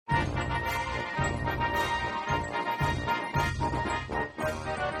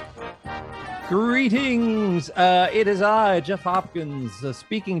Greetings. It is I, Jeff Hopkins,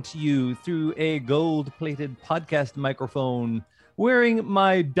 speaking to you through a gold-plated podcast microphone, wearing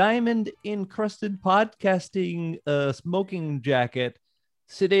my diamond-encrusted podcasting smoking jacket,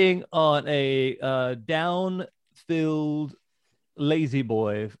 sitting on a down-filled lazy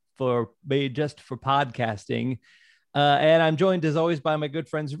boy made just for podcasting. And I'm joined, as always, by my good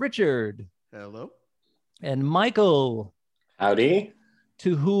friends Richard. Hello. And Michael. Howdy.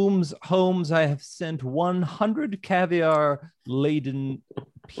 To whom's homes I have sent 100 caviar-laden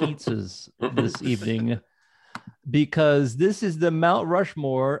pizzas this evening, because this is the Mount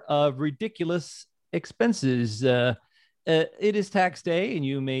Rushmore of ridiculous expenses. It is tax day, and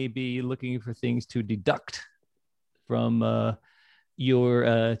you may be looking for things to deduct from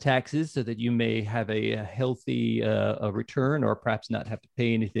your taxes so that you may have a healthy return, or perhaps not have to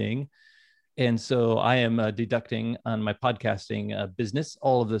pay anything. And so I am deducting on my podcasting business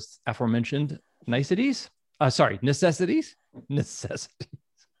all of this aforementioned necessities.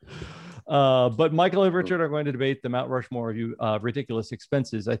 But Michael and Richard are going to debate the Mount Rushmore of you ridiculous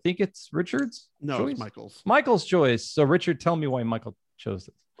expenses. I think it's Richard's choice? It's Michael's. Michael's choice. So Richard, tell me why Michael chose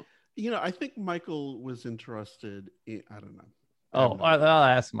this. I think Michael was interested in, I don't know. I'll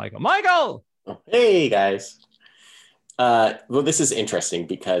ask Michael. Michael! Hey, guys. Well, this is interesting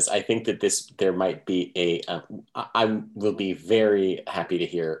because I think that there might be I will be very happy to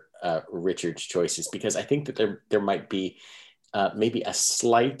hear Richard's choices, because I think that there might be maybe a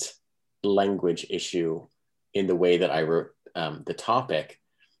slight language issue in the way that I wrote the topic,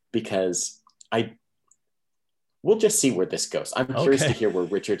 because we'll just see where this goes. I'm curious to hear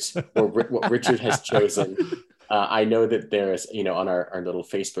what Richard has chosen. I know that there's, on our little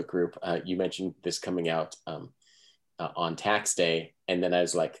Facebook group, you mentioned this coming out on tax day, and then I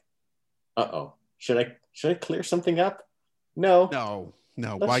was like, should I clear something up? No.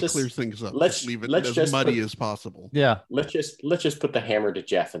 Why clear things up? Let's leave it as muddy as possible. Yeah, let's just put the hammer to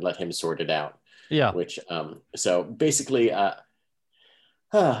Jeff and let him sort it out. Yeah. Which so basically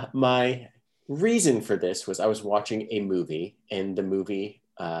my reason for this was I was watching a movie, and the movie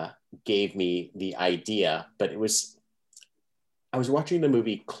gave me the idea, but I was watching the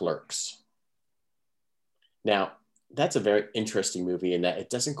movie Clerks. Now, that's a very interesting movie in that it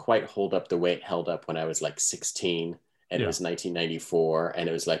doesn't quite hold up the way it held up when I was like 16 and It was 1994. And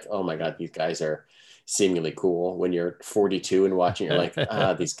it was like, oh my God, these guys are seemingly cool. When you're 42 and watching, you're like,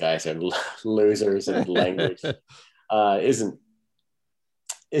 these guys are losers, and language isn't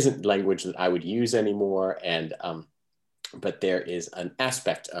language that I would use anymore. And, but there is an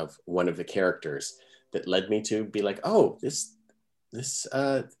aspect of one of the characters that led me to be like, oh, this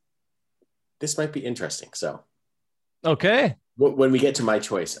might be interesting. So, okay. When we get to my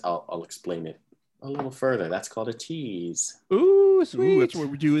choice, I'll explain it a little further. That's called a tease. Ooh, sweet. That's what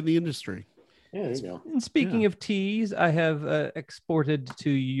we do in the industry. Yeah, there you go. And speaking of teas, I have exported to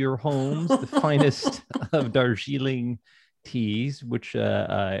your homes the finest of Darjeeling teas, which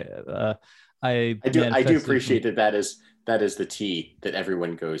I do appreciate that is the tea that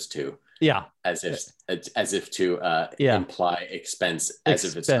everyone goes to. Yeah, as if to imply expense, as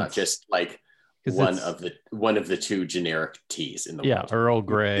if it's not just like one of the two generic teas in the world. Yeah, Earl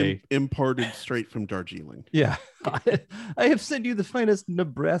Grey, imported straight from Darjeeling. Yeah, I have sent you the finest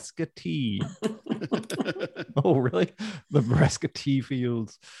Nebraska tea. Oh, really? Nebraska tea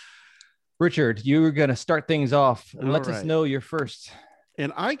fields. Richard, you were going to start things off and let us know you're first.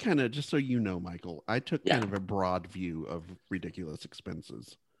 And I kind of, just so you know, Michael, I took kind of a broad view of ridiculous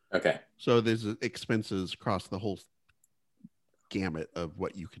expenses. Okay. So there's expenses across the whole gamut of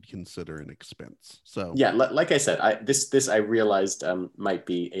what you could consider an expense. So yeah, like I said, I realized might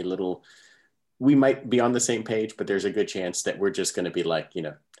be a little, we might be on the same page, but there's a good chance that we're just going to be like,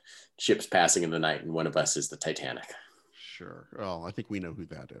 ships passing in the night, and one of us is the Titanic. Sure. Well, I think we know who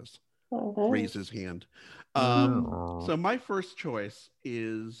that is. Raise his hand. So my first choice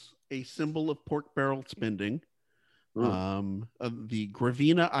is a symbol of pork barrel spending. Of the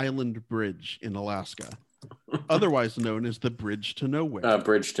Gravina Island Bridge in Alaska, otherwise known as the Bridge to Nowhere.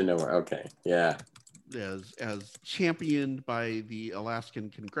 Bridge to Nowhere. Okay, yeah. As championed by the Alaskan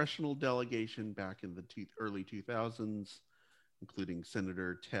congressional delegation back in the early 2000s, including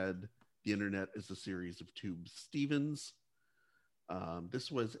Senator Ted, the Internet is a series of tubes, Stevens. This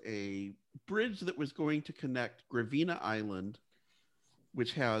was a bridge that was going to connect Gravina Island,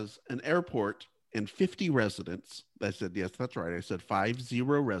 which has an airport and 50 residents. I said, yes, that's right. I said 50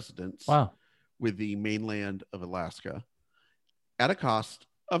 residents. Wow. With the mainland of Alaska at a cost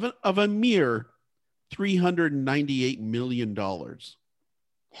of a mere $398 million.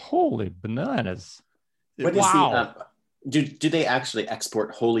 Holy bananas. What is Do they actually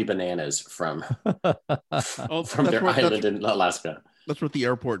export holy bananas from Oh, from their island in Alaska? That's what the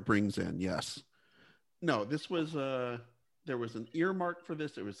airport brings in. Yes. No, this was there was an earmark for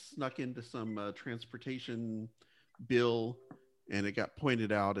this. It was snuck into some transportation bill, and it got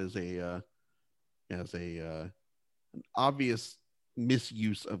pointed out as a an obvious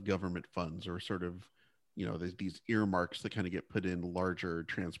misuse of government funds, or sort of, there's these earmarks that kind of get put in larger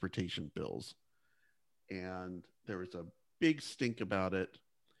transportation bills. And there was a big stink about it.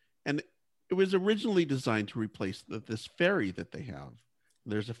 And it was originally designed to replace this ferry that they have.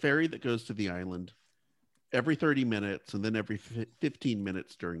 There's a ferry that goes to the island every 30 minutes and then every 15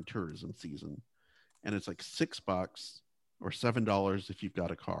 minutes during tourism season. And it's like $6 or $7 if you've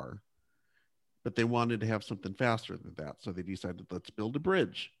got a car. But they wanted to have something faster than that. So they decided, let's build a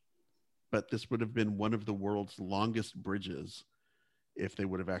bridge. But this would have been one of the world's longest bridges if they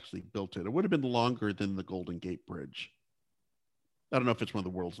would have actually built it. It would have been longer than the Golden Gate Bridge. I don't know if it's one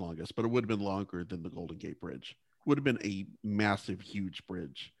of the world's longest, but it would have been longer than the Golden Gate Bridge. It would have been a massive, huge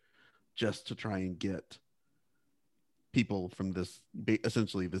bridge just to try and get people from this,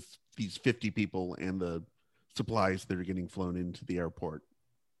 essentially these 50 people and the supplies that are getting flown into the airport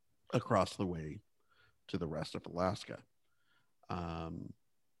across the way to the rest of Alaska.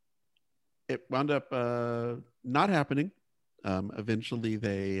 It wound up not happening. Eventually,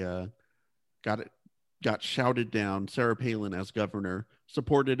 they got shouted down. Sarah Palin, as governor,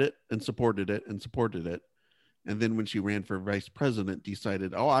 supported it and supported it and supported it. And then when she ran for vice president,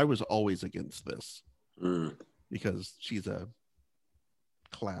 decided, oh, I was always against this because she's a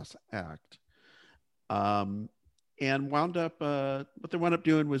class act. And wound up, what they wound up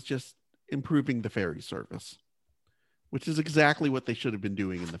doing was just improving the ferry service, which is exactly what they should have been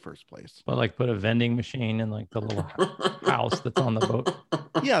doing in the first place. But like put a vending machine in like the little house that's on the boat.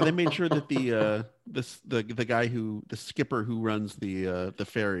 Yeah, they made sure that the guy the skipper who runs the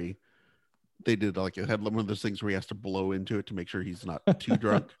ferry, they did like, it had one of those things where he has to blow into it to make sure he's not too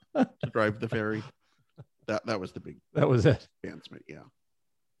drunk to drive the ferry. That was the big. That was it. Advancement, yeah.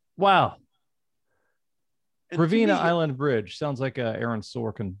 Wow. And Ravenna Island Bridge sounds like a Aaron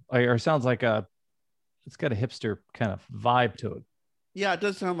Sorkin, or sounds like it's got a hipster kind of vibe to it. Yeah, it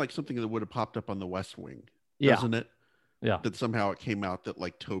does sound like something that would have popped up on the West Wing, doesn't it? Yeah. That somehow it came out that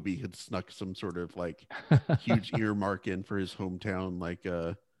like Toby had snuck some sort of like huge earmark in for his hometown,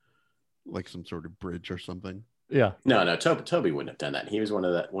 like some sort of bridge or something. Yeah. No, Toby wouldn't have done that. He was one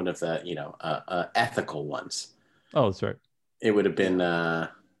of the ethical ones. Oh, that's right. It would have been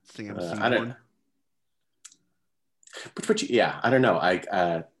Sam I don't know. But yeah, I don't know.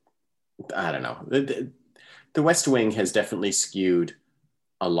 I don't know. The West Wing has definitely skewed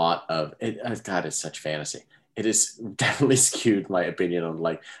a lot of it. God, it's such fantasy. It has definitely skewed my opinion on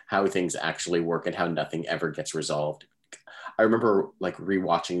like how things actually work and how nothing ever gets resolved. I remember like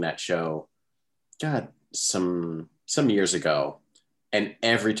rewatching that show, God, some years ago, and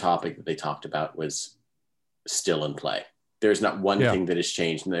every topic that they talked about was still in play. There's not one thing that has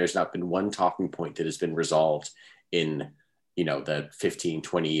changed, and there's not been one talking point that has been resolved in the 15,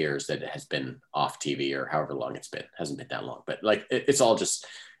 20 years that it has been off TV, or however long it's been. It hasn't been that long, but like it's all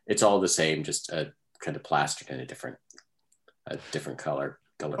the same, just a kind of plastic and a different color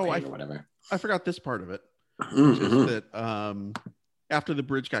paint or whatever. I forgot this part of it. Mm-hmm. Is that after the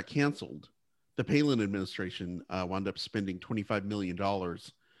bridge got canceled, the Palin administration wound up spending $25 million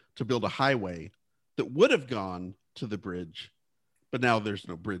to build a highway that would have gone to the bridge, but now there's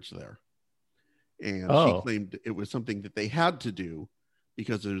no bridge there. And she claimed it was something that they had to do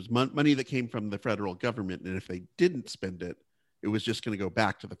because there was money that came from the federal government. And if they didn't spend it, it was just going to go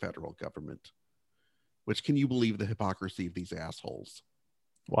back to the federal government. Which, can you believe the hypocrisy of these assholes?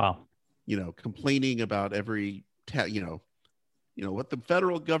 Wow. Complaining about every, what the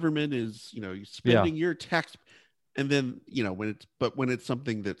federal government is, spending your tax. And then, when it's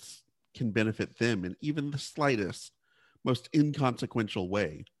something that's can benefit them in even the slightest, most inconsequential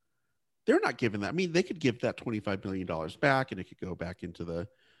way, they're not giving that. I mean, they could give that $25 million back and it could go back into the,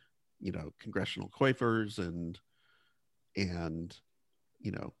 congressional coffers and,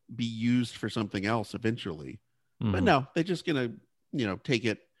 be used for something else eventually. Mm-hmm. But no, they're just going to, take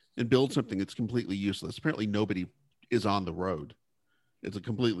it and build something that's completely useless. Apparently nobody is on the road. It's a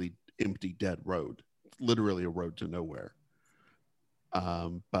completely empty, dead road. It's literally a road to nowhere.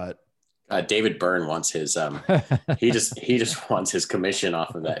 But David Byrne wants his he just wants his commission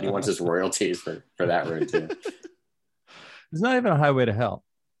off of that. He wants his royalties for that road too. There's not even a highway to hell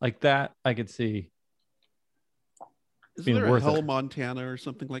like that. I could see. Is there a Hell, Montana or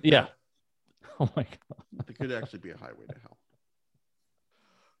something like that? Yeah. Oh my God. There could actually be a highway to hell.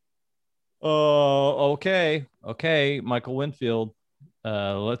 Oh, okay, Michael Winfield.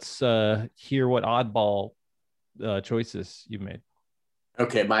 Let's hear what oddball choices you made.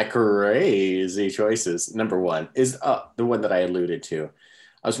 Okay, my crazy choices. Number one is the one that I alluded to.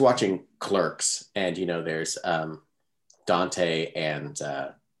 I was watching Clerks, and there's Dante, and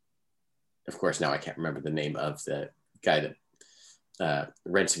of course now I can't remember the name of the guy that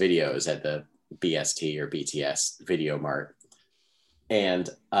rents videos at the BST or BTS Video Mart, and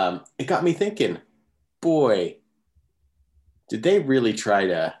it got me thinking. Boy, did they really try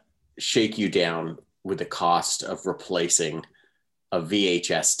to shake you down with the cost of replacing a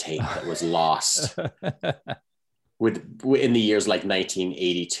VHS tape that was lost in the years like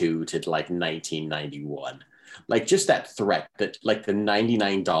 1982 to like 1991. Like just that threat that like the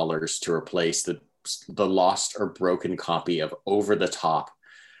 $99 to replace the lost or broken copy of Over the Top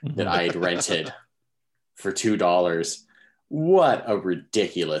that I had rented for $2. What a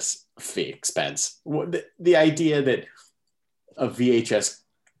ridiculous fee expense. The idea that a VHS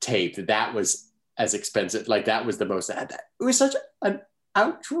tape that was as expensive, like that was the most, it was such an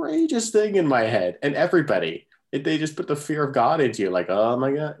outrageous thing in my head. And everybody, they just put the fear of God into you, like, oh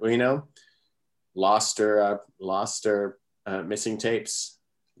my God, lost or missing tapes,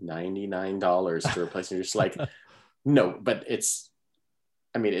 $99 to replace them. You're just like, no, but it's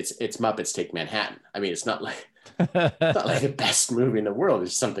Muppets Take Manhattan. I mean, it's not like the best movie in the world.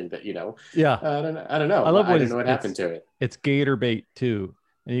 It's something that, Yeah. I don't know. I don't know what happened to it. It's Gator Bait too.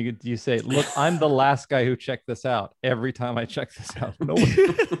 And you say, look, I'm the last guy who checked this out. Every time I check this out, no one,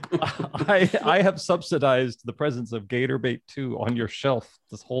 I have subsidized the presence of Gator Bait 2 on your shelf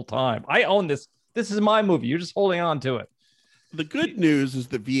this whole time. I own this. This is my movie. You're just holding on to it. The good news is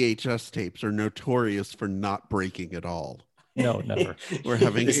that VHS tapes are notorious for not breaking at all. No, never. Or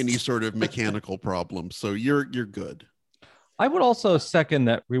having any sort of mechanical problem. So you're good. I would also second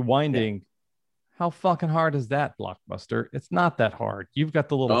that rewinding. How fucking hard is that, Blockbuster? It's not that hard. You've got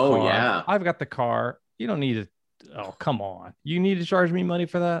the little car. Yeah. I've got the car. You don't need to. Oh, come on. You need to charge me money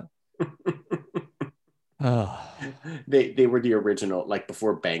for that? They were the original, like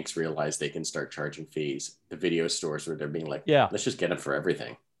before banks realized they can start charging fees. The video stores where they're being like, yeah, let's just get them for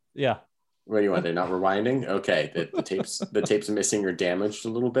everything. Yeah. What do you want? They're not rewinding? Okay. The tapes missing or damaged a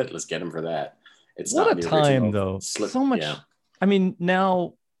little bit. Let's get them for that. It's what not a the time though. So much. Yeah. I mean,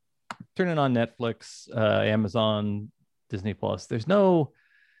 now turning on Netflix, Amazon, Disney Plus,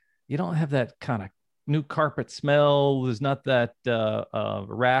 you don't have that kind of new carpet smell. There's not that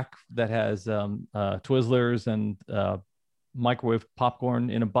rack that has Twizzlers and microwave popcorn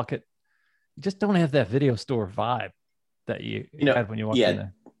in a bucket. You just don't have that video store vibe that you had when you walked in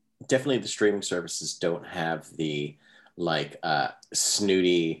there. Definitely the streaming services don't have the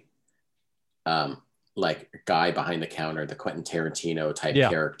snooty like guy behind the counter, the Quentin Tarantino type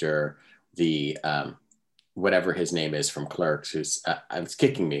character, the whatever his name is from Clerks, who's it's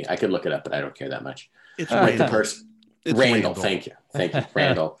kicking me. I could look it up, but I don't care that much. It's Randall. Randall. Thank you,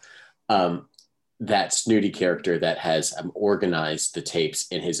 Randall. That snooty character that has organized the tapes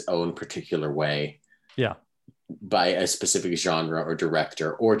in his own particular way. Yeah. By a specific genre or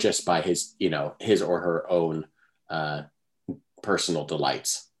director, or just by his or her own personal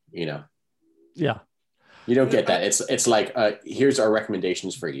delights. Yeah. You don't get that. It's like, here's our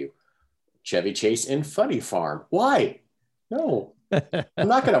recommendations for you. Chevy Chase in Funny Farm. Why? No, I'm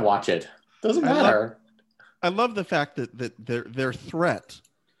not going to watch it. Doesn't matter. I love the fact that their threat,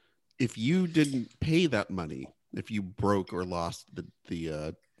 if you didn't pay that money, if you broke or lost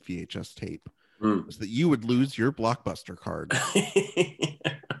the VHS tape, is that you would lose your Blockbuster card.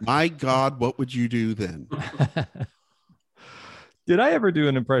 My God, what would you do then? Did I ever do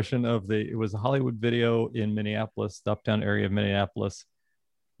an impression of it was a Hollywood Video in Minneapolis, the uptown area of Minneapolis,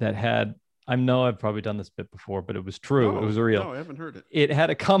 that had, I know I've probably done this bit before, but it was true. It was real. No, I haven't heard it.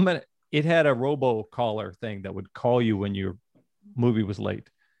 It had a robo-caller thing that would call you when your movie was late.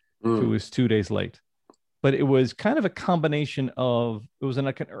 If it was 2 days late. But it was kind of a combination of, it was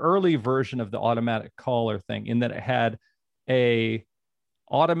like an early version of the automatic caller thing, in that it had a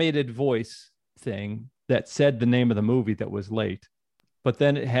automated voice thing that said the name of the movie that was late. But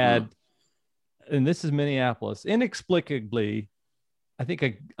then it had, and this is Minneapolis, inexplicably, I think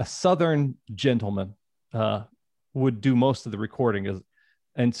a Southern gentleman would do most of the recording.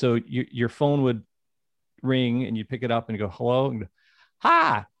 And so your phone would ring and you pick it up and go, hello. And,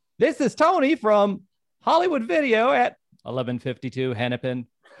 hi, this is Tony from Hollywood Video at 1152 Hennepin.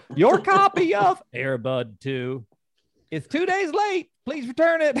 Your copy of Air Bud 2 is 2 days late. Please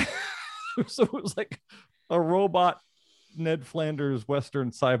return it. So it was like a robot Ned Flanders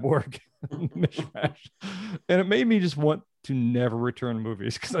Western cyborg mishmash, and it made me just want to never return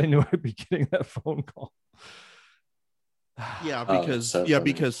movies because I knew I'd be getting that phone call. Yeah, Oh, because so funny.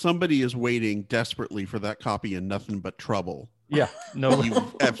 because somebody is waiting desperately for that copy in Nothing But Trouble. Yeah, no. You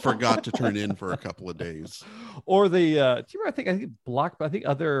forgot to turn in for a couple of days. Or the do you remember? I think Block. I think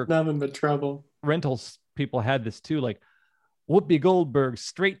other Nothing but trouble. rentals people had this too. Like Whoopi Goldberg's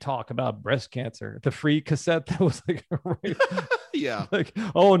Straight Talk about breast cancer, the free cassette that was like, Yeah. like,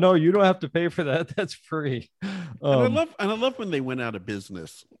 oh no, you don't have to pay for that. That's free. And I love when they went out of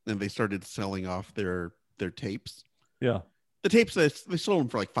business and they started selling off their tapes. Yeah. The tapes they sold them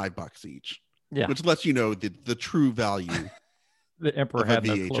for like $5 each. Yeah. Which lets you know the true value The Emperor of had a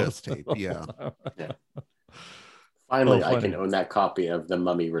no VHS clothes. tape. Yeah. Finally, Oh, I funny. can own that copy of The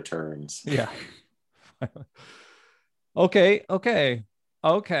Mummy Returns. Yeah. Okay.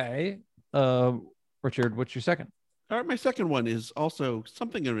 Richard, what's your second? All right, my second one is also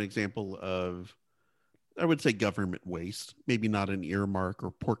something of an example of, I would say, government waste. Maybe not an earmark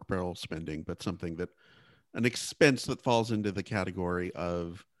or pork barrel spending, but something that an expense that falls into the category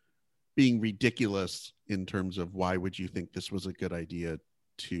of being ridiculous in terms of why would you think this was a good idea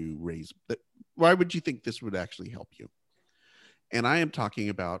to raise that? Why would you think this would actually help you? And I am talking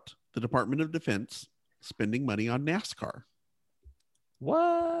about the Department of Defense spending money on NASCAR.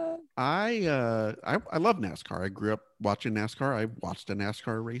 What? I love NASCAR. I grew up watching NASCAR. I watched a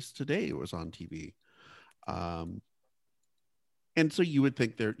NASCAR race today. It was on TV. And so you would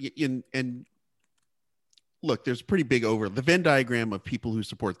think and look, there's pretty big the Venn diagram of people who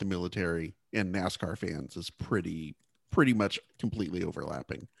support the military and NASCAR fans is pretty much completely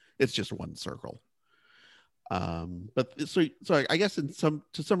overlapping. It's just one circle. But so I guess to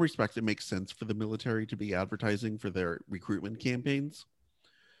some respects, it makes sense for the military to be advertising for their recruitment campaigns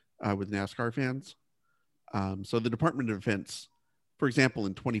with NASCAR fans. So the Department of Defense, for example,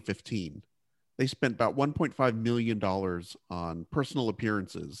 in 2015, they spent about $1.5 million on personal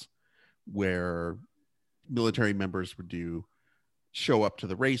appearances where military members would show up to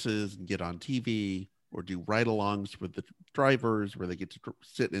the races and get on TV or do ride-alongs with the drivers where they get to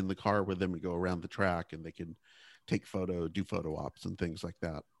sit in the car with them and go around the track and they can do photo ops and things like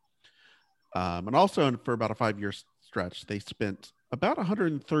that. And also for about a 5-year stretch, they spent about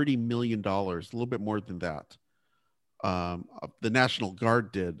 $130 million, a little bit more than that. The National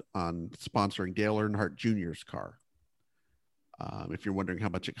Guard did on sponsoring Dale Earnhardt Jr.'s car. If you're wondering how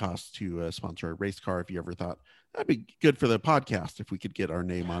much it costs to sponsor a race car, if you ever thought that'd be good for the podcast, if we could get our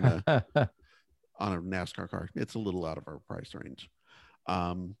name on a NASCAR car, it's a little out of our price range.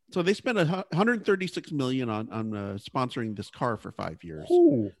 So they spent $136 million on sponsoring this car for 5 years.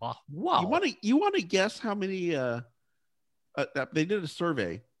 Ooh, wow. You want to guess how many? They did a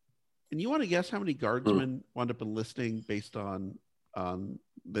survey, and you want to guess how many guardsmen wound up enlisting based on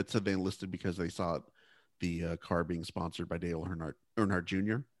that said they enlisted because they saw the car being sponsored by Dale Earnhardt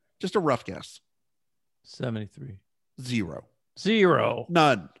Jr. Just a rough guess. 73. Zero.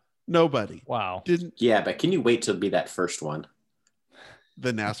 None. Nobody. Wow. Didn't. Yeah, but can you wait till be that first one?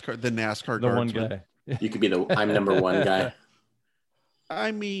 The NASCAR The guardsman. one guy. You could be I'm number one guy.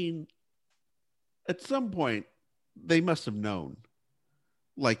 I mean, at some point, they must have known,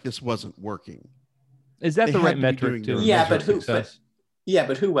 like, this wasn't working. Is that They the had right to be metric doing to their- Yeah, measure but who? success?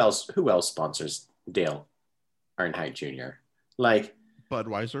 Who else sponsors Dale Earnhardt Jr.? Like,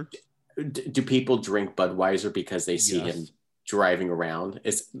 Budweiser. Do people drink Budweiser because they see Yes. him driving around?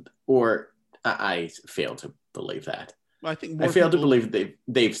 I fail to believe that. I think I fail to believe they've.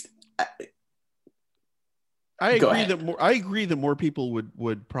 I Go agree ahead. I agree that more people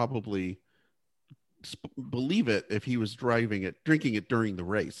would probably believe it if he was drinking it during the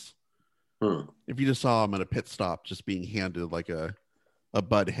race. If you just saw him at a pit stop, just being handed like a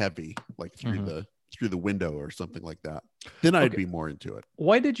Bud Heavy, like through the window or something like that, then I'd be more into it.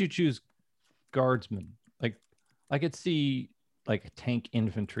 Why did you choose guardsmen? Like, I could see like tank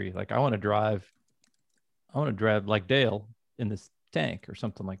infantry. Like, I want to drive like Dale in this tank or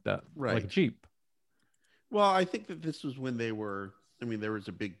something like that, Right. like a Jeep. Well, I think that this was when there was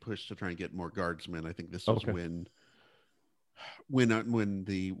a big push to try and get more guardsmen. I think this was when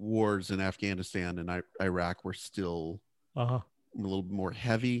the wars in Afghanistan and Iraq were still a little more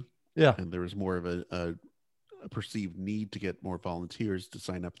heavy. Yeah. And there was more of a perceived need to get more volunteers to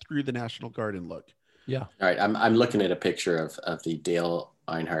sign up through the National Guard. And look. Yeah. All right, I'm looking at a picture of the Dale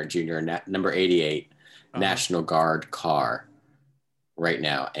Earnhardt Jr. Number 88 National Guard car right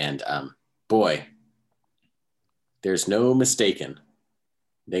now, and boy, there's no mistaking.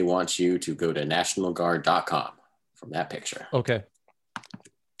 They want you to go to nationalguard.com from that picture. Okay.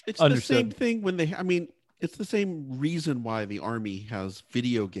 It's Understood. the same thing when It's the same reason why the Army has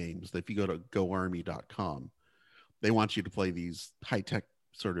video games. If you go to goarmy.com, they want you to play these high-tech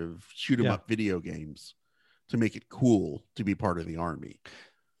sort of shoot 'em up video games to make it cool to be part of the Army.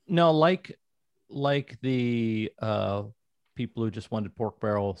 No, like the people who just wanted pork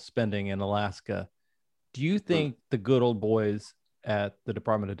barrel spending in Alaska. Do you think the good old boys at the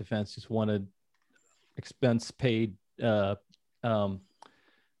Department of Defense just wanted expense paid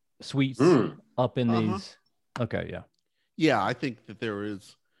suites up in these? Okay, yeah. I think that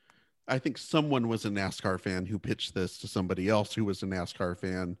I think someone was a NASCAR fan who pitched this to somebody else who was a NASCAR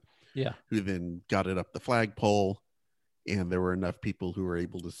fan. Yeah. Who then got it up the flagpole, and there were enough people who were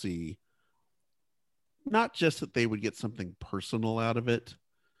able to see not just that they would get something personal out of it,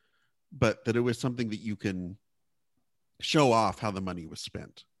 but that it was something that you can show off how the money was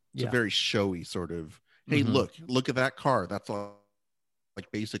spent. It's a very showy sort of, hey, look at that car. That's like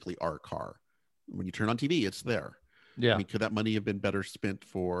basically our car. When you turn on TV, it's there. Yeah. I mean, could that money have been better spent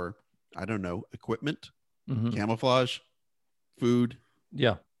for, I don't know, equipment, camouflage, food?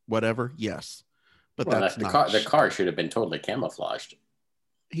 Yeah. Whatever. Yes. But that's the car. The car should have been totally camouflaged.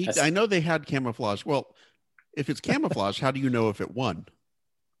 I know they had camouflage. Well, if it's camouflage, how do you know if it won?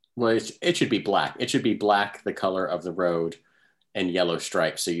 Well, it should be black. It should be black, the color of the road, and yellow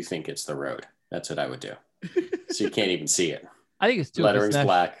stripes, so you think it's the road. That's what I would do. So you can't even see it. I think it's too lettering's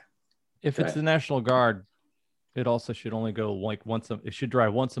black. If it's the National Guard, it also should only go like it should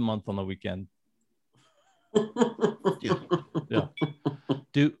drive once a month on the weekend. Yeah.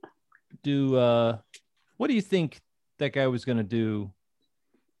 What do you think that guy was going to do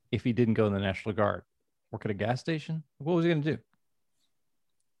if he didn't go in the National Guard? Work at a gas station? What was he going to do?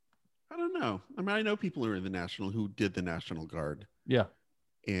 I don't know. I mean, I know people who are in the who did the National Guard. Yeah.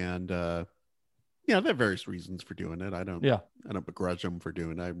 And there are various reasons for doing it. I don't begrudge them for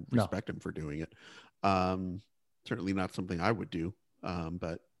doing it. I respect them for doing it. Certainly not something I would do.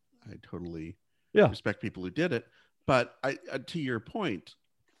 But I totally respect people who did it. But to your point,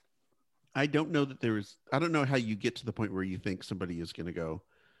 I don't know that I don't know how you get to the point where you think somebody is going to go,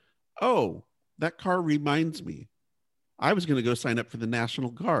 oh, that car reminds me. I was going to go sign up for the National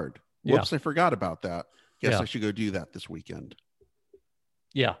Guard. Whoops, I forgot about that. Guess I should go do that this weekend.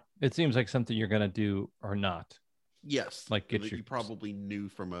 Yeah, it seems like something you're going to do or not. Yes. Like you probably knew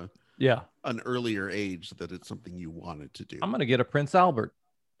from an earlier age that it's something you wanted to do. I'm going to get a Prince Albert.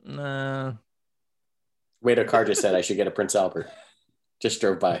 Nah. Wait, a car just said I should get a Prince Albert. Just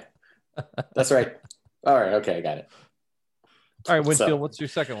drove by. That's right. All right. Okay, I got it. All right, Winfield, what's your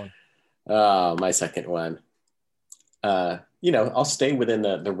second one? My second one. I'll stay within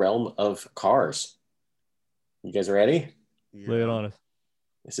the realm of cars. You guys ready? Yeah. Lay it on us.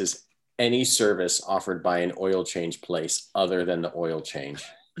 This is any service offered by an oil change place other than the oil change.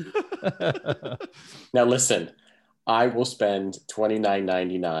 Now listen, I will spend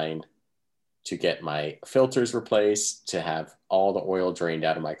 $29.99 to get my filters replaced, to have all the oil drained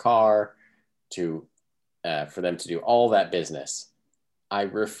out of my car, for them to do all that business. I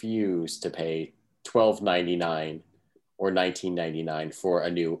refuse to pay $12.99 or $19.99 for a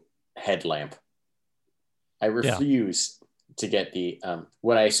new headlamp. I refuse to get the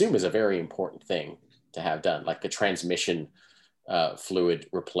what I assume is a very important thing to have done, like the transmission fluid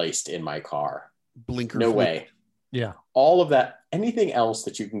replaced in my car. Blinker. No fluid. way. Yeah. All of that, anything else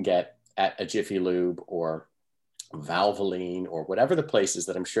that you can get at a Jiffy Lube or Valvoline or whatever the places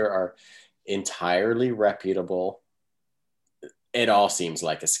that I'm sure are entirely reputable, it all seems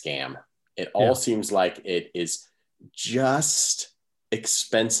like a scam. It all seems like it is just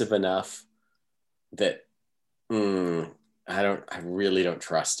expensive enough that I really don't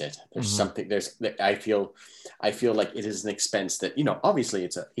trust it. There's something, I feel like it is an expense that, obviously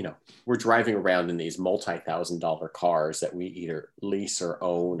it's we're driving around in these multi-$1,000 cars that we either lease or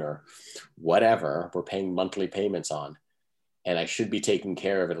own or whatever, we're paying monthly payments on. And I should be taking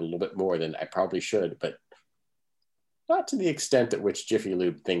care of it a little bit more than I probably should, but not to the extent at which Jiffy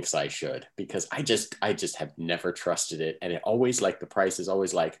Lube thinks I should, because I just have never trusted it. And it always, like, the price is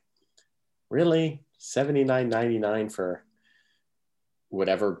always like, really? $79.99 for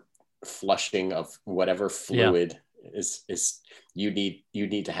whatever flushing of whatever fluid is you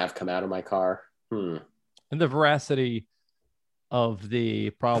need to have come out of my car. And the veracity of the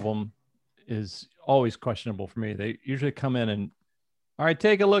problem is always questionable for me. They usually come in and, all right,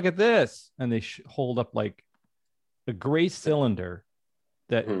 take a look at this, and they hold up like a gray cylinder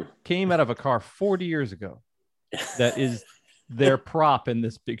that came out of a car 40 years ago that is their prop in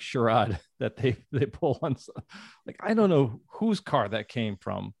this big charade that they pull on. Like, I don't know whose car that came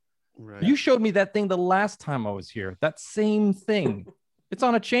from. Right. You showed me that thing the last time I was here, that same thing. It's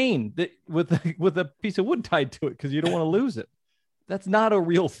on a chain that with a piece of wood tied to it because you don't want to lose it. That's not a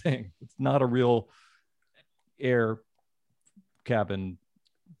real thing. It's not a real air cabin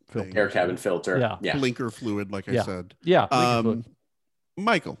filter. Air cabin filter. Yeah. Blinker fluid, like I said. Yeah. Blinker fluid.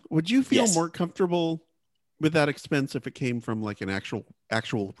 Michael, would you feel Yes. more comfortable with that expense if it came from like an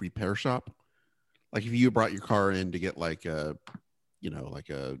actual repair shop? Like if you brought your car in to get like a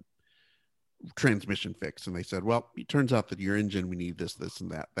transmission fix and they said, well, it turns out that your engine, we need this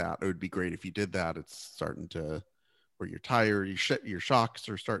and that. It would be great if you did that. It's starting to, or your tire, your shocks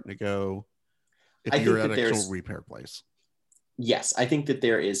are starting to go. If you're at an actual repair place. Yes, I think that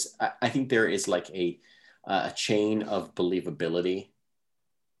there is like a chain of believability,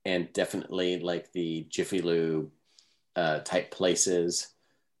 and definitely like the Jiffy Lube type places,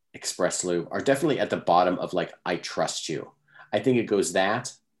 Express Lube are definitely at the bottom of like, I trust you. I think it goes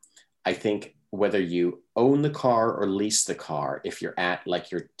that. I think whether you own the car or lease the car, if you're at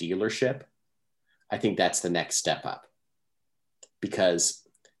like your dealership, I think that's the next step up. Because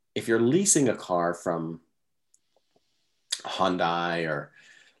if you're leasing a car from Hyundai or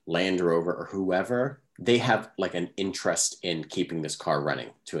Land Rover or whoever, they have like an interest in keeping this car running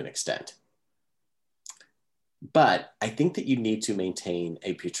to an extent. But I think that you need to maintain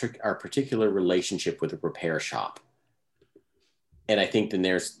a particular relationship with a repair shop. And I think then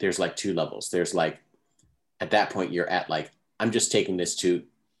there's like two levels. There's like, at that point, you're at like, I'm just taking this to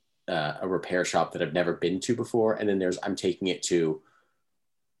a repair shop that I've never been to before. And then I'm taking it to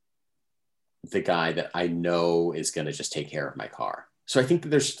the guy that I know is going to just take care of my car. So I think that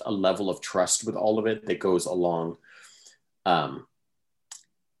there's a level of trust with all of it that goes along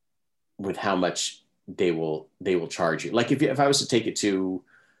with how much they will charge you. Like if I was to take it to,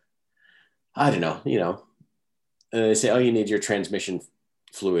 I don't know, they say, oh, you need your transmission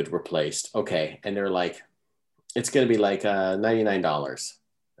fluid replaced. Okay. And they're like, it's going to be like $99.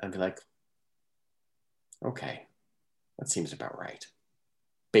 I'd be like, okay, that seems about right.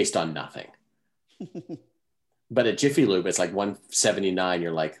 Based on nothing. But at Jiffy Lube, it's like $179.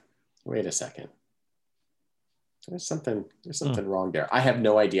 You're like, wait a second. There's something wrong there. I have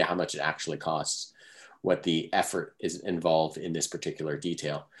no idea how much it actually costs, what the effort is involved in this particular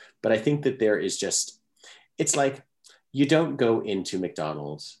detail. But I think that there is just, it's like you don't go into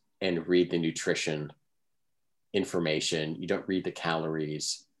McDonald's and read the nutrition information. You don't read the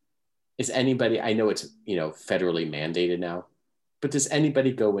calories. Is anybody, I know it's, federally mandated now, but does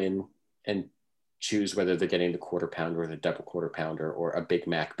anybody go in and choose whether they're getting the quarter pounder or the double quarter pounder or a Big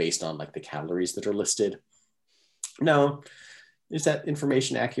Mac based on like the calories that are listed? No. Is that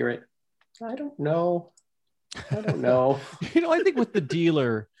information accurate? I don't know. I think with the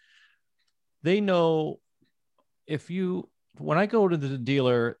dealer, they know when I go to the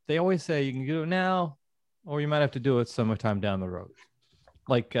dealer, they always say you can do it now, or you might have to do it sometime down the road.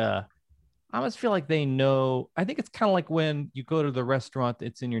 Like, I almoys feel like they know. I think it's kind of like when you go to the restaurant,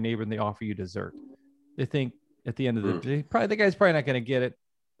 it's in your neighbor and they offer you dessert. They think at the end of the day, the guy's probably not going to get it,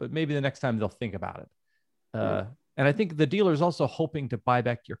 but maybe the next time they'll think about it. And I think the dealer is also hoping to buy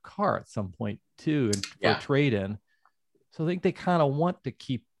back your car at some point too, and for a trade-in. So I think they kind of want to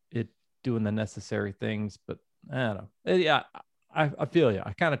keep it doing the necessary things, but I don't know. Yeah, I feel you.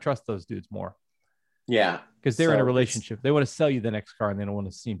 I kind of trust those dudes more. Yeah. Because they're in a relationship. They want to sell you the next car and they don't want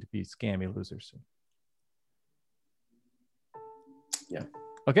to seem to be scammy losers. Yeah.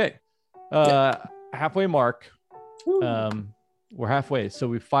 Okay. Halfway mark. We're halfway. So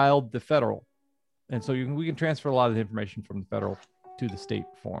we filed the federal. And so we can transfer a lot of the information from the federal to the state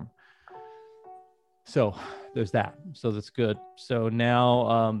form. So there's that. So that's good. So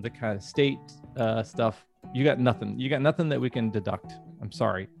now the kind of state stuff, you got nothing. You got nothing that we can deduct. I'm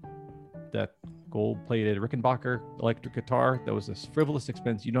sorry. That gold-plated Rickenbacker electric guitar, that was a frivolous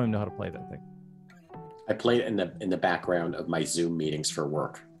expense. You don't even know how to play that thing. I play it in the background of my Zoom meetings for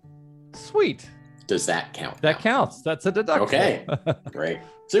work. Sweet. Does that count? That counts. That's a deduction. Okay. Great.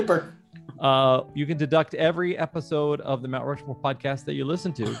 Super. You can deduct every episode of the Mount Rushmore podcast that you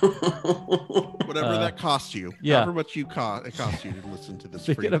listen to. Whatever that costs you. Yeah. However much it costs you to listen to this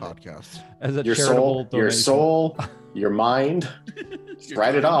free podcast. As a your charitable donation. Your soul, your mind,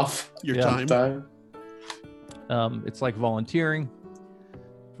 write it off. Your time. It's like volunteering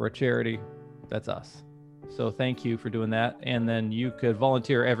for a charity. That's us. So thank you for doing that. And then you could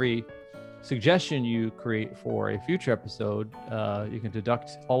volunteer every suggestion you create for a future episode. You can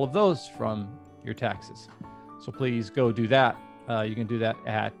deduct all of those from your taxes. So please go do that. You can do that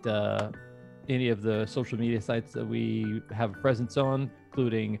at any of the social media sites that we have a presence on,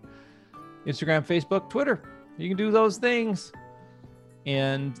 including Instagram, Facebook, Twitter. You can do those things.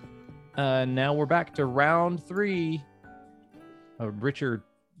 And now we're back to round 3 Richard,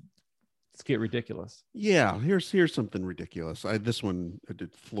 let's get ridiculous. Yeah, here's something ridiculous. This one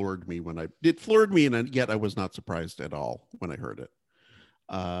it floored me and yet I was not surprised at all when I heard it.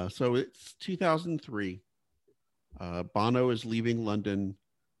 So it's 2003. Bono is leaving London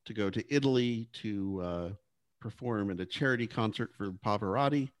to go to Italy to perform at a charity concert for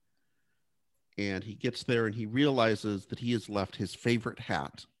Pavarotti. And he gets there and he realizes that he has left his favorite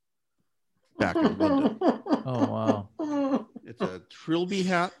hat back in London. Oh, wow. It's a Trilby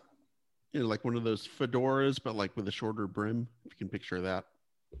hat, like one of those fedoras, but like with a shorter brim, if you can picture that.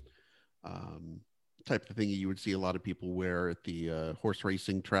 Type of thing you would see a lot of people wear at the horse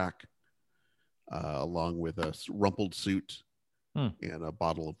racing track, along with a rumpled suit and a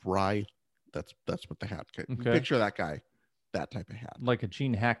bottle of rye. That's what the hat. Okay. Picture that guy, that type of hat, like a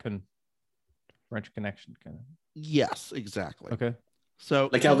Gene Hackman French Connection kind of. Yes, exactly. Okay. So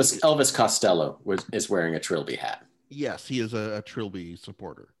like Elvis Costello is wearing a Trilby hat. Yes, he is a Trilby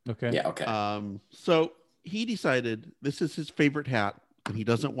supporter. Okay. Yeah. Okay. So he decided this is his favorite hat and he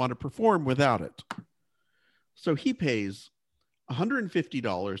doesn't want to perform without it. So he pays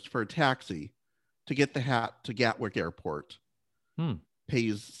 $150 for a taxi to get the hat to Gatwick Airport.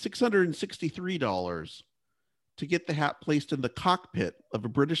 Pays $663 to get the hat placed in the cockpit of a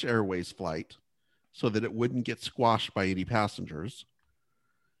British Airways flight so that it wouldn't get squashed by any passengers.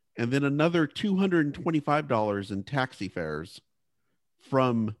 And then another $225 in taxi fares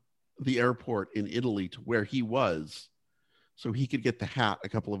from the airport in Italy to where he was so he could get the hat a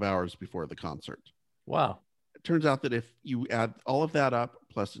couple of hours before the concert. Wow. It turns out that if you add all of that up,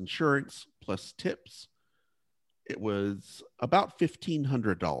 plus insurance, plus tips, it was about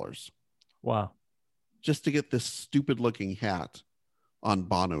 $1,500. Wow. Just to get this stupid looking hat on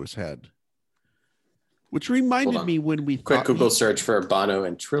Bono's head. Which reminded me when we quick Google search for Bono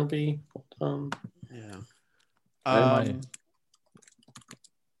and Trilby. Yeah.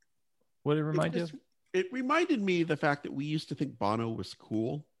 What did it remind you of? It reminded me of the fact that we used to think Bono was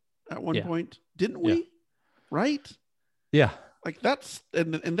cool at one point, didn't we? Yeah. Right? Yeah. Like that's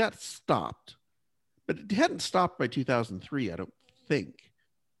and that stopped. But it hadn't stopped by 2003, I don't think.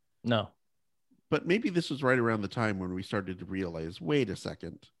 No. But maybe this was right around the time when we started to realize, wait a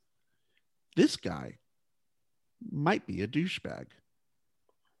second, this guy might be a douchebag.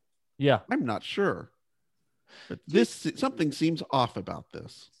 Yeah. I'm not sure. But something seems off about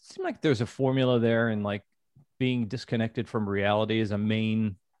this. It seems like there's a formula there, and like being disconnected from reality is a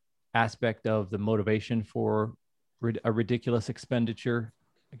main aspect of the motivation for a ridiculous expenditure.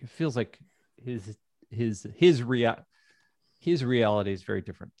 Like it feels like his reality is very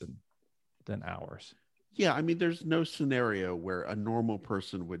different than ours. Yeah, I mean, there's no scenario where a normal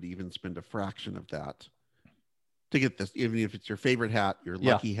person would even spend a fraction of that to get this, even if it's your favorite hat, your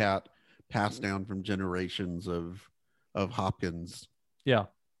lucky hat, passed down from generations of Hopkins. Yeah.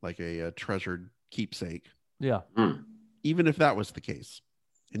 Like a treasured keepsake. Yeah. Even if that was the case,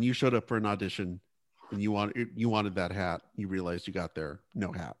 and you showed up for an audition and you wanted that hat, you realized you got there,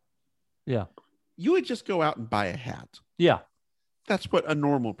 no hat. Yeah. You would just go out and buy a hat. Yeah. That's what a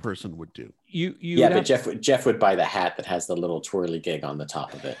normal person would do. But Jeff would buy the hat that has the little twirly gig on the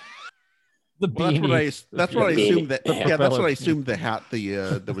top of it. The beanie. That's what I assumed that. Yeah, that's what I assumed the hat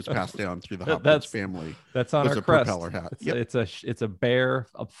that was passed down through the Hopkins family. That's on was our a crest. propeller hat. It's a bear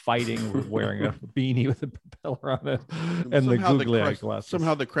fighting wearing a beanie with a propeller on it, and the googly eye glasses.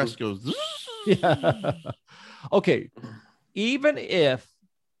 Somehow the crest goes. Yeah. Okay. Even if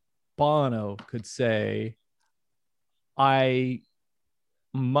Bono could say, I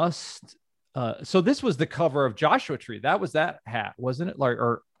must. So this was the cover of Joshua Tree. That was that hat, wasn't it? Like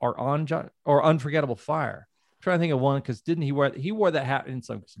or Unforgettable Fire. I'm trying to think of one, because didn't he wore that hat in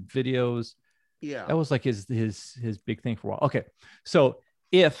some videos? Yeah, that was like his big thing for a while. Okay, so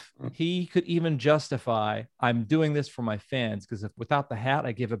if he could even justify, I'm doing this for my fans, because if without the hat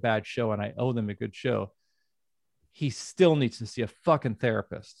I give a bad show and I owe them a good show, he still needs to see a fucking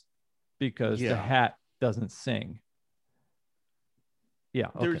therapist, because the hat doesn't sing. Yeah.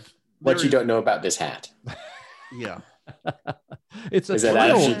 Okay. What you don't know about this hat? Yeah. It's a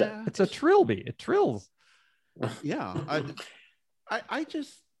trill. It's a trilby. It trills. Yeah. I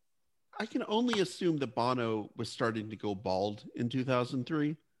can only assume that Bono was starting to go bald in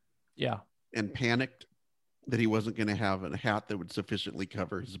 2003. Yeah. And panicked that he wasn't going to have a hat that would sufficiently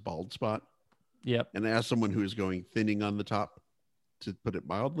cover his bald spot. Yep. And as someone who is going thinning on the top, to put it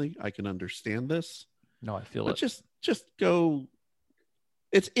mildly, I can understand this. No, I feel but it. Just go.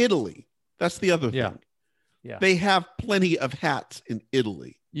 It's Italy. That's the other thing. Yeah. They have plenty of hats in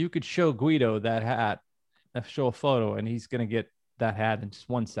Italy. You could show Guido that hat, show a photo, and he's going to get that hat in just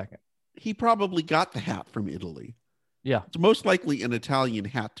 1 second. He probably got the hat from Italy. Yeah. It's most likely an Italian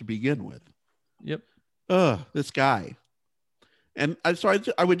hat to begin with. Yep. This guy. And I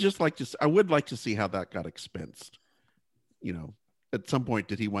would like to see how that got expensed. You know, at some point,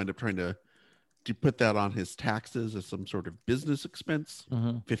 did he wind up trying to put that on his taxes as some sort of business expense?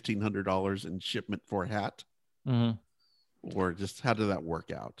 $1,500 in shipment for a hat, or just how did that work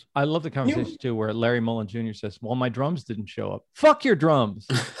out? I love the conversation too, where Larry Mullen Jr. says, "Well, my drums didn't show up. Fuck your drums.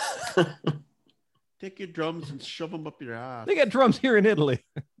 Take your drums and shove them up your ass. They got drums here in Italy."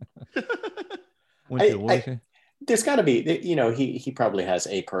 There's got to be, you know, he probably has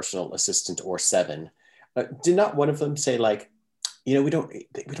a personal assistant or 7. Did not one of them say, like, you know, we don't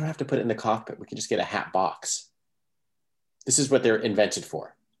have to put it in the cockpit. We can just get a hat box. This is what they're invented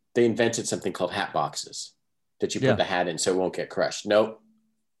for. They invented something called hat boxes that you put the hat in so it won't get crushed. Nope.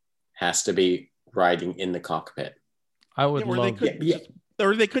 Has to be riding in the cockpit. I would love.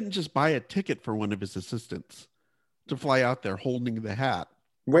 Or they couldn't just buy a ticket for one of his assistants to fly out there holding the hat.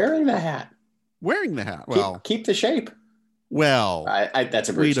 Wearing the hat. Well, keep the shape. Well, that's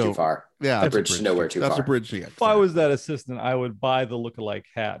a bridge too far. Yeah, that's a bridge nowhere too far. That's a bridge. Yeah, if I was that assistant, I would buy the lookalike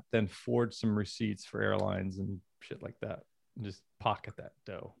hat, then forge some receipts for airlines and shit like that, and just pocket that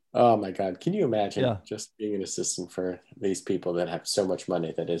dough. Oh my God! Can you imagine just being an assistant for these people that have so much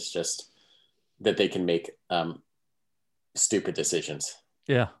money that is just that they can make stupid decisions?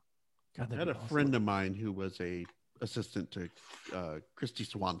 Yeah. God, I had a friend of mine who was a assistant to Christy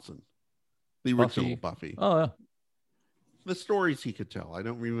Swanson, the original Buffy. Oh, yeah. The stories he could tell. I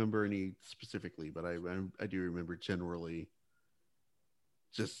don't remember any specifically, but I do remember generally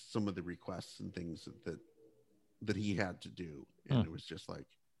just some of the requests and things that he had to do. And it was just like,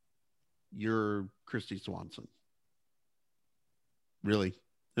 you're Christy Swanson. Really?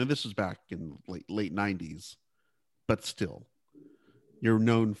 And this was back in late 90s, but still. You're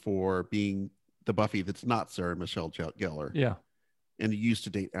known for being the Buffy that's not Sarah Michelle Gellar. Yeah. And you used to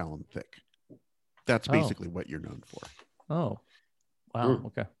date Alan Thicke. That's basically what you're known for. Oh, wow.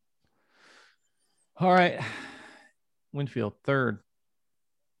 Okay. All right. Winfield, third.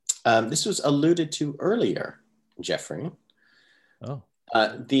 This was alluded to earlier, Jeffrey. Oh.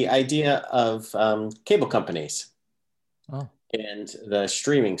 The idea of cable companies and the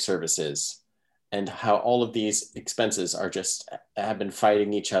streaming services, and how all of these expenses have been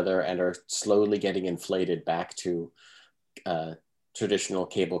fighting each other and are slowly getting inflated back to traditional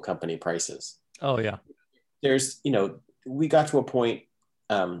cable company prices. Oh, yeah. There's, you know, we got to a point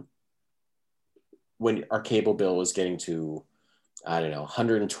when our cable bill was getting to, I don't know,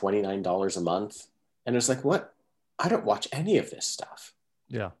 $129 a month. And it's like, what? I don't watch any of this stuff.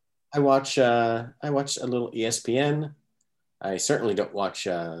 Yeah. I watch a little ESPN. I certainly don't watch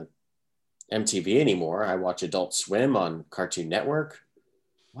MTV anymore. I watch Adult Swim on Cartoon Network.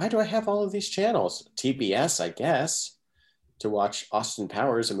 Why do I have all of these channels? TBS, I guess, to watch Austin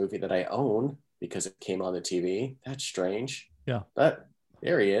Powers, a movie that I own because it came on the TV. That's strange. Yeah. But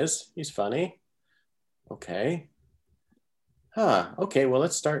there he is. He's funny. Okay. Okay, well,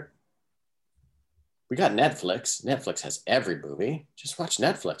 let's start. We got Netflix. Netflix has every movie. Just watch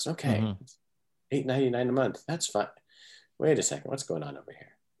Netflix. Okay. $8.99 a month. That's fine. Wait a second. What's going on over here?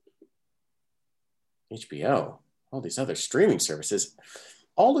 HBO, all these other streaming services.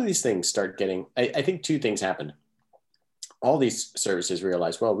 All of these things start getting, I think 2 things happen. All these services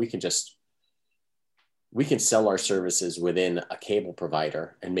realize, well, we can sell our services within a cable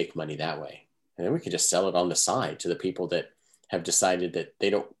provider and make money that way. And then we can just sell it on the side to the people that have decided that they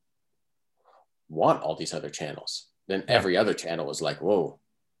don't want all these other channels. Then every other channel is like, whoa,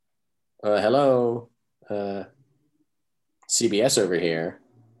 hello, CBS over here.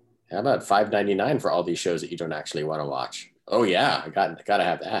 How about $5.99 for all these shows that you don't actually want to watch? Oh yeah, I got to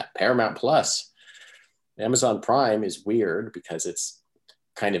have that. Paramount Plus. Amazon Prime is weird because it's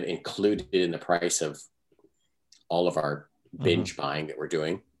kind of included in the price of all of our binge buying that we're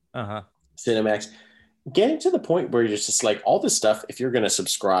doing. Cinemax. Getting to the point where you're just like, all this stuff, if you're going to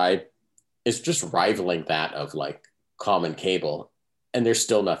subscribe, is just rivaling that of like common cable. And there's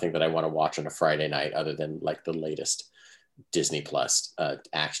still nothing that I want to watch on a Friday night other than like the latest Disney Plus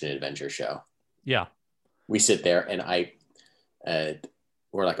action adventure show. Yeah. We sit there and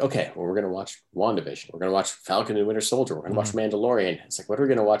we're like, okay, well, we're going to watch WandaVision. We're going to watch Falcon and Winter Soldier. We're going to watch Mandalorian. It's like, what are we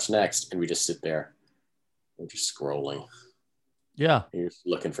going to watch next? And we just sit there. We're just scrolling. Yeah. And you're just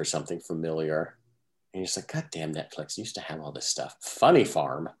looking for something familiar. And you're just like, God damn, Netflix used to have all this stuff. Funny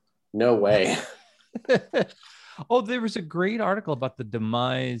Farm. No way. Oh, there was a great article about the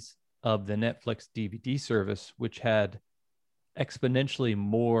demise of the Netflix DVD service, which had exponentially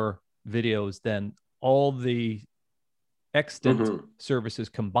more videos than all the extant services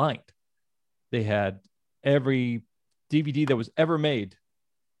combined. They had every DVD that was ever made.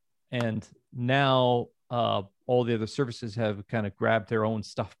 And now all the other services have kind of grabbed their own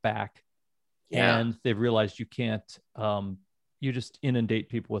stuff back. Yeah. And they've realized you can't, you just inundate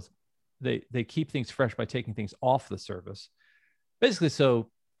people with, they keep things fresh by taking things off the service. Basically, so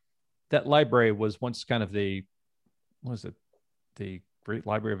that library was once kind of the, what was it? The Great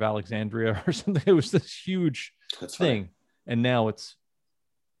Library of Alexandria or something. It was this huge That's thing. right. And now it's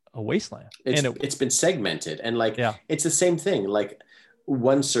a wasteland. It's been segmented, and like, yeah, it's the same thing. Like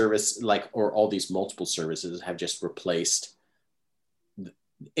one service, like, or all these multiple services have just replaced.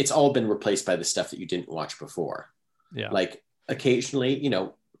 It's all been replaced by the stuff that you didn't watch before. yeah. Like occasionally,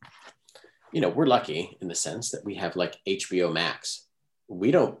 we're lucky in the sense that we have like HBO Max.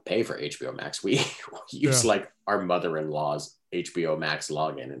 We don't pay for HBO Max. We use like our mother-in-law's HBO Max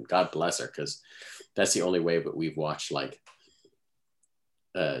login, and God bless her, because that's the only way that we've watched like.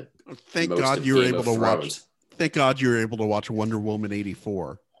 Thank God you were able to watch. Thank God you were able to watch Wonder Woman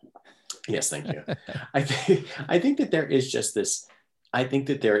 84. Yes, thank you. I think that there is just this. I think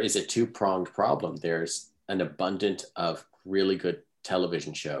that there is a two-pronged problem. There's an abundance of really good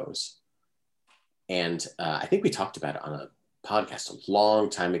television shows, and I think we talked about it on a podcast a long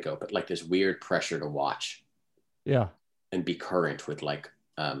time ago. But like this weird pressure to watch, and be current with like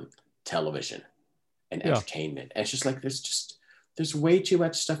television and entertainment. And it's just like there's way too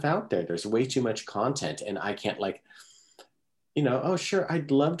much stuff out there. There's way too much content, and I can't like, oh sure,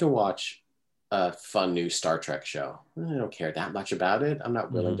 I'd love to watch a fun new Star Trek show. I don't care that much about it. I'm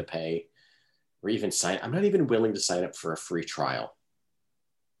not willing to pay or even I'm not even willing to sign up for a free trial.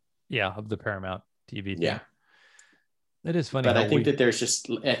 Yeah, of the Paramount TV thing. Yeah. It is funny. But I think that there's just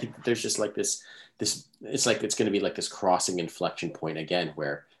like this, it's like, it's going to be like this crossing inflection point again,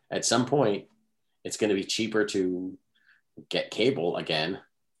 where at some point it's going to be cheaper to get cable again.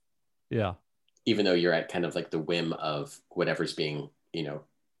 Yeah. Even though you're at kind of like the whim of whatever's being,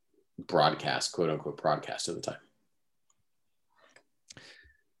 broadcast, quote unquote, broadcast at the time.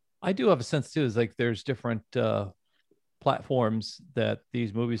 I do have a sense too, is like there's different platforms that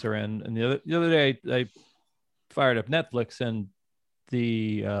these movies are in. And the other day I fired up Netflix and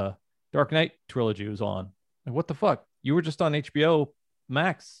the Dark Knight trilogy was on. Like, what the fuck? You were just on HBO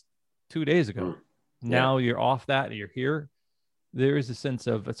Max 2 days ago. Now you're off that and you're here. There is a sense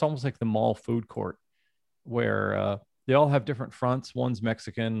of, it's almost like the mall food court where they all have different fronts. One's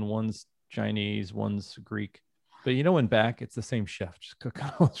Mexican, one's Chinese, one's Greek. But in back, it's the same chef. Just cooking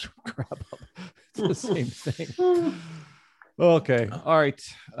all this crap up. It's the same thing. Okay. All right.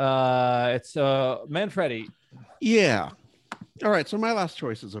 It's Manfredi. Yeah. All right. So my last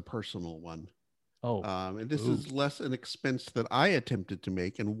choice is a personal one. Oh. And this is less an expense that I attempted to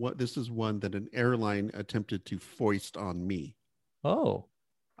make, and this is one that an airline attempted to foist on me. Oh.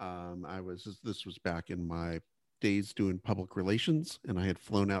 This was back in my days doing public relations, and I had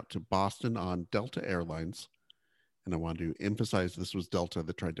flown out to Boston on Delta Airlines. And I wanted to emphasize this was Delta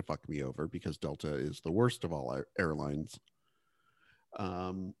that tried to fuck me over, because Delta is the worst of all airlines.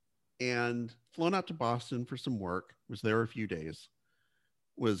 And flown out to Boston for some work, was there a few days,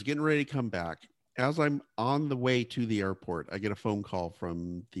 was getting ready to come back. As I'm on the way to the airport, I get a phone call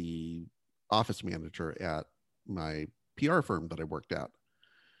from the office manager at my PR firm that I worked at.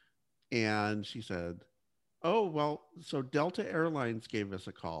 And she said, oh, well, so Delta Airlines gave us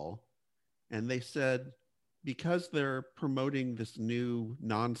a call, and they said, because they're promoting this new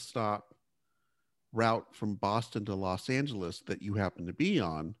nonstop route from Boston to Los Angeles that you happen to be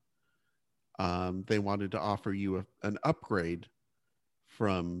on, they wanted to offer you an upgrade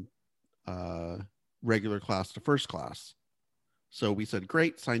from regular class to first class. So we said,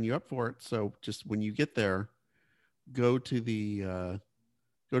 great, sign you up for it. So just when you get there, go to the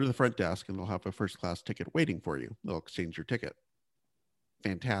front desk, and they'll have a first class ticket waiting for you. They'll exchange your ticket.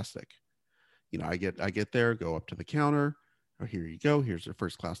 Fantastic. I get there, go up to the counter. Oh, here you go. Here's your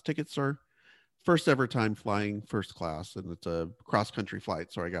first class ticket, sir. First ever time flying first class, and it's a cross-country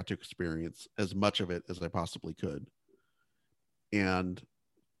flight, so I got to experience as much of it as I possibly could. And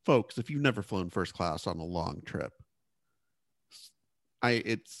folks, if you've never flown first class on a long trip,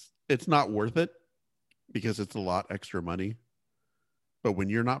 it's not worth it, because it's a lot extra money. But when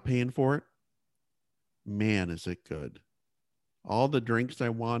you're not paying for it, man, is it good. All the drinks I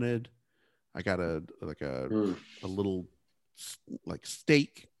wanted. I got a little like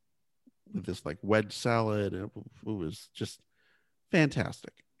steak with this like wedge salad. It was just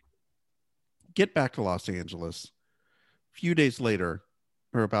fantastic. Get back to Los Angeles. A few days later,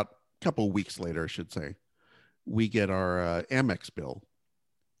 or about a couple of weeks later, I should say, we get our Amex bill,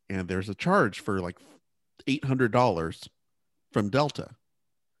 and there's a charge for like $800 from Delta.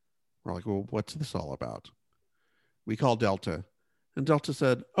 We're like, well, what's this all about? We called Delta, and Delta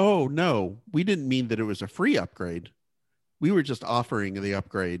said, "Oh no, we didn't mean that it was a free upgrade. We were just offering the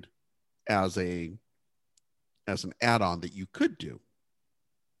upgrade as an add-on that you could do.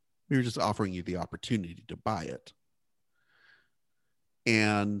 We were just offering you the opportunity to buy it."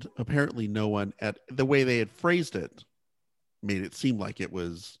 And apparently no one, at the way they had phrased it, made it seem like it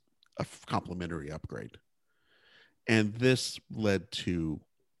was a complimentary upgrade. And this led to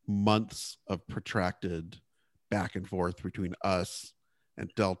months of protracted back and forth between us and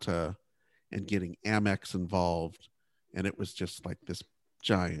Delta and getting Amex involved. And it was just like this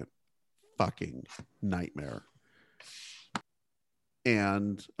giant fucking nightmare.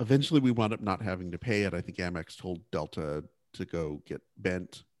 And eventually we wound up not having to pay it. I think Amex told Delta to go get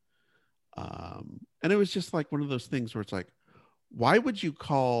bent. And it was just like one of those things where it's like, why would you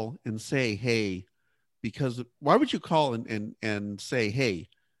call and say, hey, because why would you call and say, hey,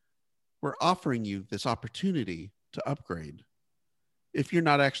 we're offering you this opportunity to upgrade if you're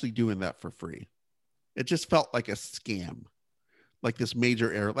not actually doing that for free? It just felt like a scam, like this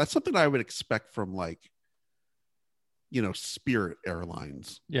major error. That's something I would expect from like, you know, Spirit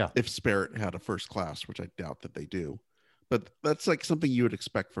Airlines. Yeah. If Spirit had a first class, which I doubt that they do. But that's like something you would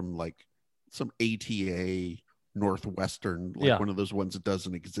expect from like some ATA Northwestern, like one of those ones that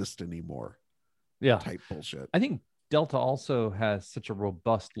doesn't exist anymore. Yeah. Type bullshit. I think Delta also has such a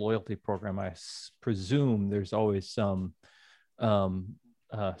robust loyalty program. I presume there's always some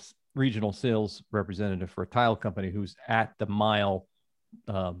regional sales representative for a tile company who's at the mile,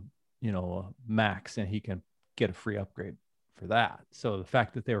 max, and he can get a free upgrade for that. So the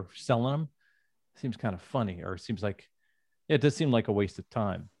fact that they were selling them seems kind of funny, or it seems like it does seem like a waste of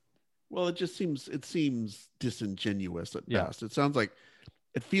time. Well, it seems disingenuous at best.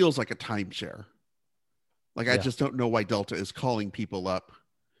 It feels like a timeshare. Like, I just don't know why Delta is calling people up.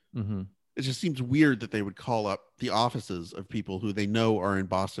 Mm-hmm. It just seems weird that they would call up the offices of people who they know are in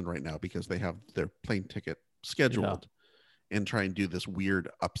Boston right now because they have their plane ticket scheduled and try and do this weird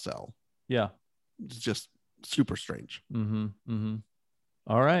upsell. Yeah. It's just super strange. Mm-hmm. Mm-hmm.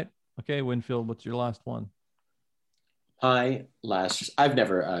 All right. Okay, Winfield, what's your last one? I've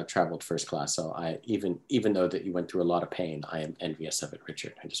never traveled first class, so I even though that you went through a lot of pain, I am envious of it,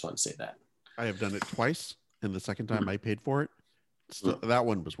 Richard. I just want to say that. I have done it twice, and the second time I paid for it, that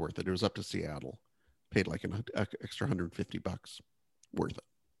one was worth it. It was up to Seattle. Paid like an extra $150. Worth it.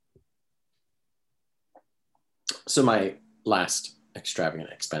 So my last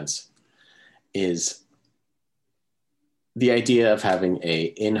extravagant expense is the idea of having a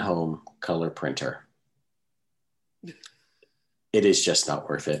in-home color printer. It is just not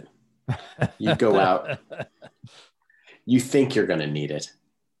worth it. You go out, you think you're going to need it.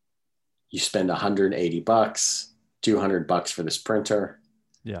 You spend $180, $200 for this printer.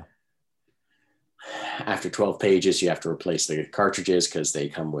 Yeah. After 12 pages, you have to replace the cartridges because they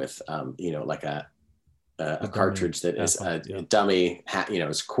come with, like a cartridge that is a dummy,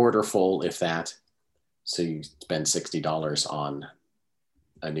 it's quarter full, if that. So you spend $60 on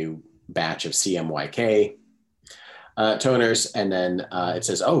a new batch of CMYK toners, and then it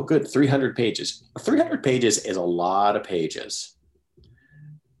says, oh, good, 300 pages. 300 pages is a lot of pages.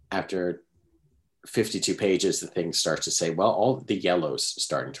 After 52 pages, the thing starts to say, well, all the yellow's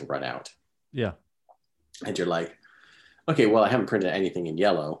starting to run out. Yeah. And you're like, okay, well, I haven't printed anything in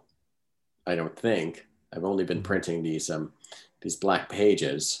yellow, I don't think. I've only been printing these black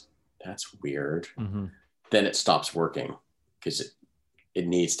pages. That's weird. Mm-hmm. Then it stops working because it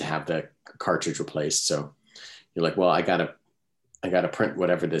needs to have the cartridge replaced. So you're like, well, I gotta print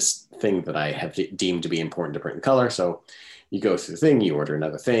whatever this thing that I have deemed to be important to print in color. So you go through the thing, you order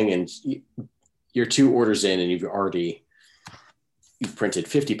another thing, and you're 2 orders in, and you've printed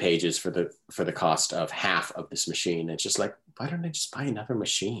 50 pages for the cost of half of this machine. It's just like, why don't I just buy another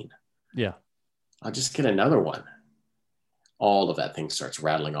machine? Yeah. I'll just get another one. All of that thing starts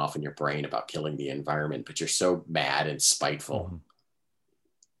rattling off in your brain about killing the environment, but you're so mad and spiteful. Mm-hmm.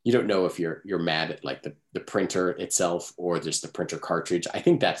 You don't know if you're mad at like the printer itself or just the printer cartridge. I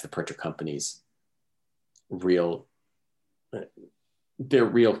think that's the printer company's real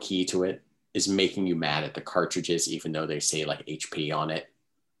key to it, is making you mad at the cartridges, even though they say like HP on it,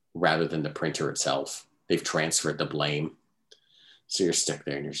 rather than the printer itself. They've transferred the blame. So you're stuck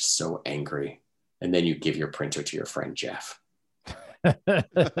there and you're just so angry. And then you give your printer to your friend Jeff.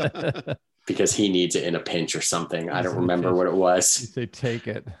 Because he needs it in a pinch or something. I don't remember what it was. You say, take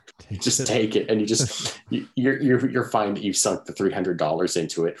it. Take it. And you're fine that you've sunk the $300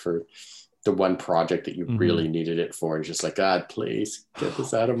 into it for the one project that you really needed it for. And just like, God, please get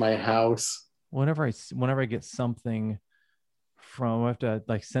this out of my house. Whenever I get something from, I have to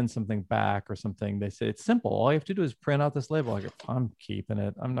like send something back or something. They say it's simple. All you have to do is print out this label. I go, I'm keeping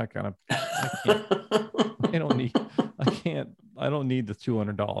it. I'm not gonna. I don't need the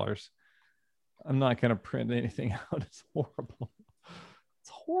 $200. I'm not gonna print anything out. It's horrible. It's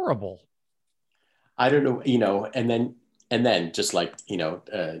horrible. I don't know, and then just like,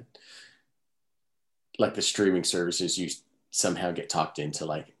 like the streaming services, you somehow get talked into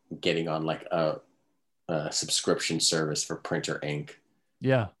like getting on like a subscription service for printer ink.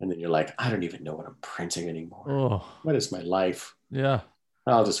 Yeah. And then you're like, I don't even know what I'm printing anymore. Oh. What is my life? Yeah.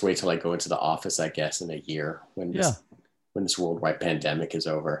 I'll just wait till I go into the office, I guess, in a year when this worldwide pandemic is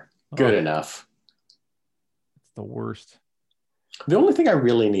over. Good enough. It's the worst. The only thing I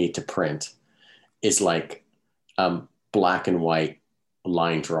really need to print is like black and white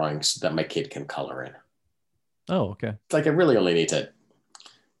line drawings that my kid can color in. Oh, okay. It's like I really only need to,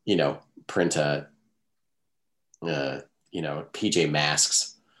 print a PJ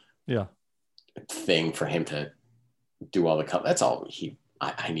Masks thing for him to do all the color. That's all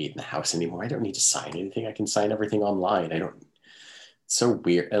I need in the house anymore. I don't need to sign anything. I can sign everything online. It's so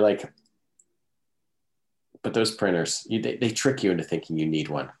weird. But those printers, they trick you into thinking you need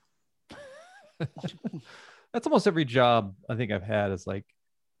one. That's almost every job I think I've had is like,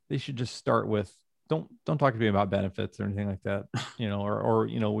 they should just start with, don't talk to me about benefits or anything like that, or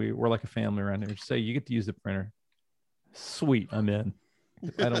we're like a family around here. Just say you get to use the printer. Sweet, I'm in.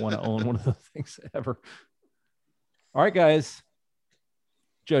 I don't want to own one of those things ever. All right, guys.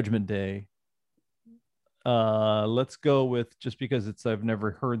 Judgment Day. Let's go with, just because I've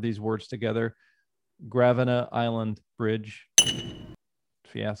never heard these words together, Gravina Island Bridge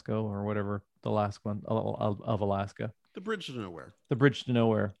fiasco, or whatever the last one of Alaska. The Bridge to Nowhere. The Bridge to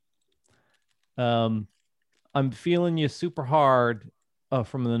Nowhere. I'm feeling you super hard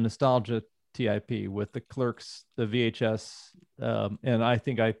from the nostalgia TIP with the Clerks, the VHS, and I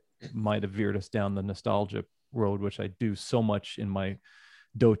think I might have veered us down the nostalgia road, which I do so much in my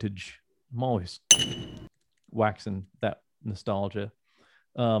dotage. I'm always waxing that nostalgia.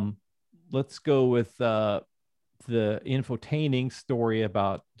 Let's go with the infotaining story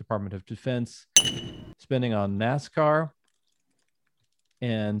about Department of Defense spending on NASCAR,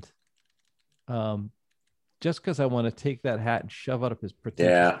 and just because I want to take that hat and shove it up his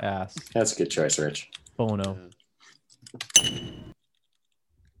pretentious ass. That's a good choice, Rich. Bono.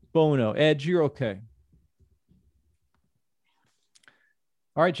 Bono. Edge, you're okay.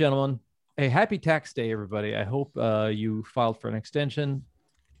 All right, gentlemen. Hey, happy tax day, everybody. I hope you filed for an extension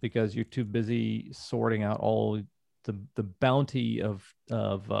because you're too busy sorting out all the bounty of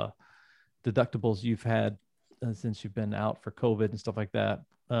deductibles you've had since you've been out for COVID and stuff like that.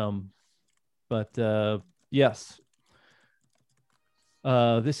 But yes,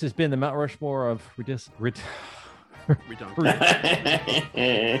 this has been the Mount Rushmore of ridiculous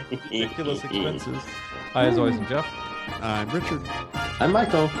expenses. Hi, as always, I'm Jeff. I'm Richard. I'm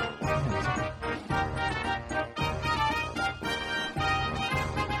Michael. Man,